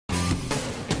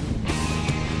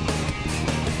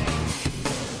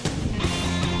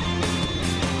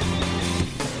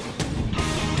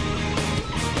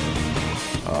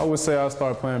I would say I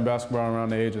started playing basketball around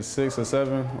the age of 6 or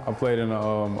 7. I played in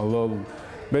a little,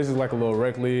 basically like a little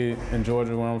rec league in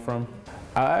Georgia where I'm from.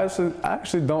 I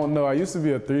actually don't know. I used to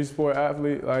be a 3-sport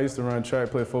athlete. I used to run track,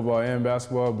 play football and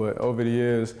basketball, but over the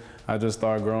years, I just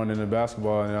started growing into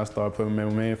basketball and I started putting my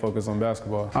main focus on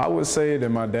basketball. I would say that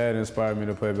my dad inspired me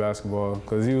to play basketball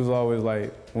because he was always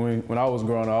like, when I was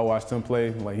growing up, I watched him play.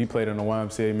 Like he played in the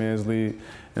YMCA men's league,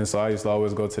 and so I used to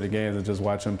always go to the games and just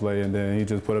watch him play, and then he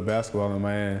just put a basketball in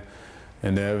my hand.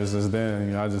 And then ever since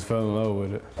then, I just fell in love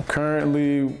with it.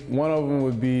 Currently, one of them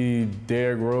would be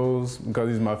Derrick because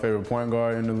he's my favorite point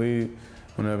guard in the league.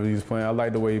 Whenever he's playing, I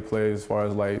like the way he plays as far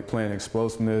as like playing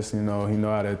explosiveness. He know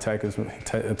how to attack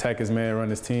his man, run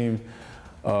his team.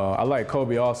 I like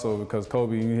Kobe also because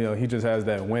Kobe, he just has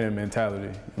that winning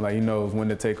mentality. Like he knows when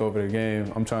to take over the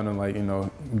game. I'm trying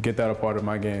to get that a part of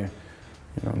my game.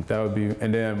 That would be.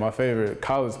 And then my favorite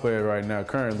college player right now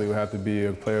currently would have to be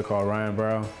a player called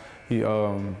Bartow.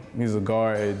 He's a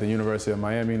guard at the University of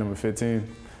Miami, number 15.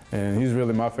 And he's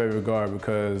really my favorite guard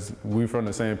because we're from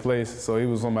the same place, so he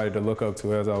was somebody to look up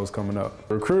to as I was coming up.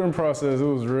 The recruiting process, it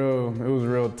was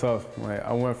real tough. Like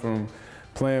I went from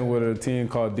playing with a team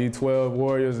called D12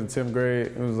 Warriors in 10th grade.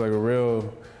 It was like a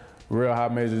real high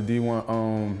major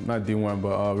D1, not D1,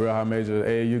 but real high major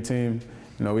AAU team.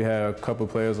 We had a couple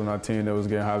players on our team that was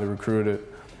getting highly recruited.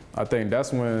 I think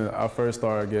that's when I first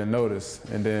started getting noticed.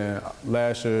 And then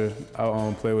last year,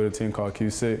 I played with a team called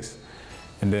Q6.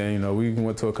 And then, we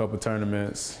went to a couple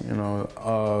tournaments,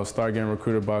 started getting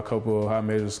recruited by a couple high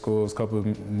major schools, a couple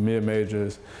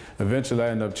mid-majors. Eventually, I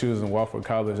ended up choosing Wofford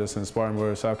College that's in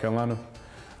Spartanburg, South Carolina.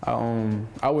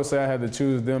 I would say I had to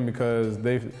choose them because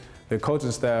the coaching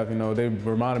staff, they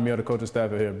reminded me of the coaching staff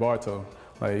here at Bartow.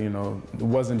 Like, it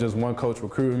wasn't just one coach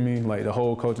recruiting me. Like, the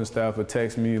whole coaching staff would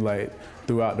text me, like,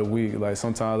 throughout the week. Like,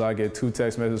 sometimes I get 2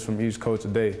 text messages from each coach a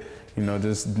day.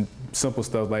 Just simple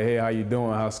stuff like, hey, how you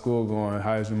doing? How's school going?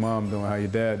 How's your mom doing? How your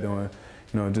dad doing?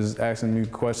 Just asking me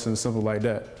questions simple like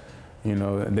that.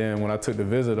 And then when I took the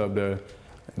visit up there,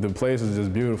 the place was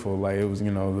just beautiful. Like, it was,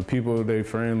 the people, they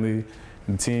friendly.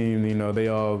 The team, they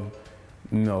all,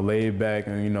 laid back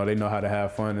and, they know how to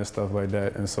have fun and stuff like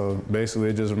that. And so basically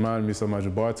it just reminded me so much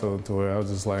of Bartow to where I was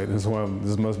just like, this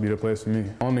must be the place for me.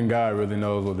 Only God really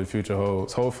knows what the future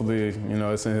holds. Hopefully,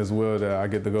 it's in his will that I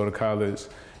get to go to college,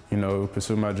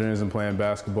 pursue my dreams in playing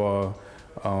basketball.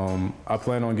 I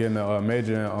plan on getting a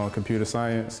major in computer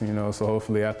science, so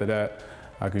hopefully after that,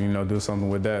 I can, do something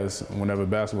with that whenever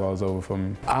basketball is over for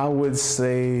me. I would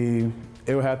say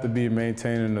it would have to be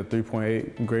maintaining a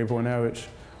 3.8 grade point average.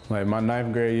 Like my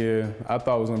 9th grade year, I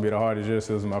thought it was gonna be the hardest year since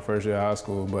it was my first year of high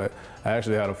school, but I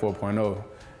actually had a 4.0.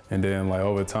 And then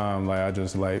over time, I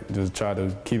just try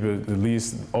to keep it at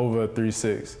least over a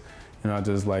 3.6. I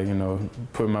just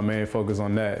put my main focus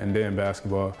on that and then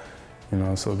basketball.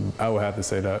 So I would have to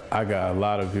say that. I got a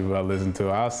lot of people I listen to.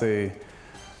 I'll say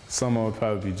some of them would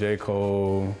probably be J.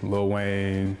 Cole, Lil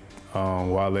Wayne,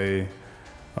 Wale,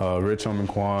 Rich Homie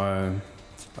Quan,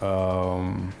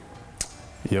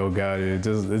 Yo Gotti,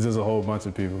 it's just a whole bunch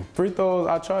of people. Free throws,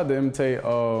 I tried to imitate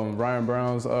Ryan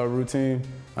Brown's routine.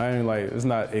 It's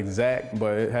not exact,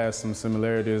 but it has some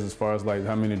similarities as far as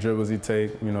how many dribbles he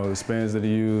take, the spins that he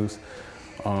used.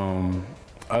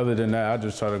 Other than that, I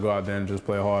just try to go out there and just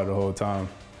play hard the whole time.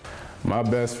 My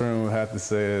best friend would have to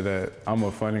say that I'm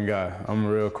a funny guy. I'm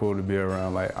real cool to be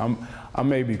around. I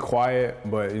may be quiet,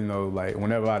 but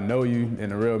whenever I know you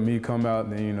and the real me come out,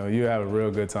 then you have a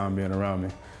real good time being around me.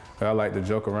 I like to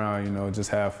joke around,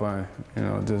 just have fun,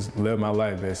 just live my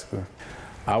life basically.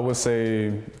 I would say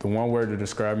the one word to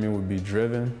describe me would be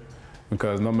driven,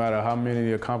 because no matter how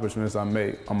many accomplishments I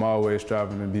make, I'm always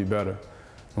striving to be better.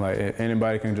 Like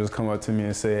anybody can just come up to me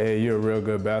and say, hey, you're a real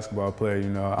good basketball player,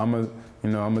 I'm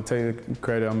gonna take the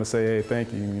credit, I'm gonna say, hey,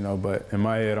 thank you, but in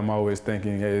my head, I'm always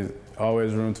thinking, hey, there's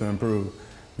always room to improve.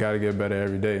 Gotta get better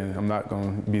every day, and I'm not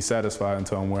gonna be satisfied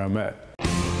until I'm where I'm at.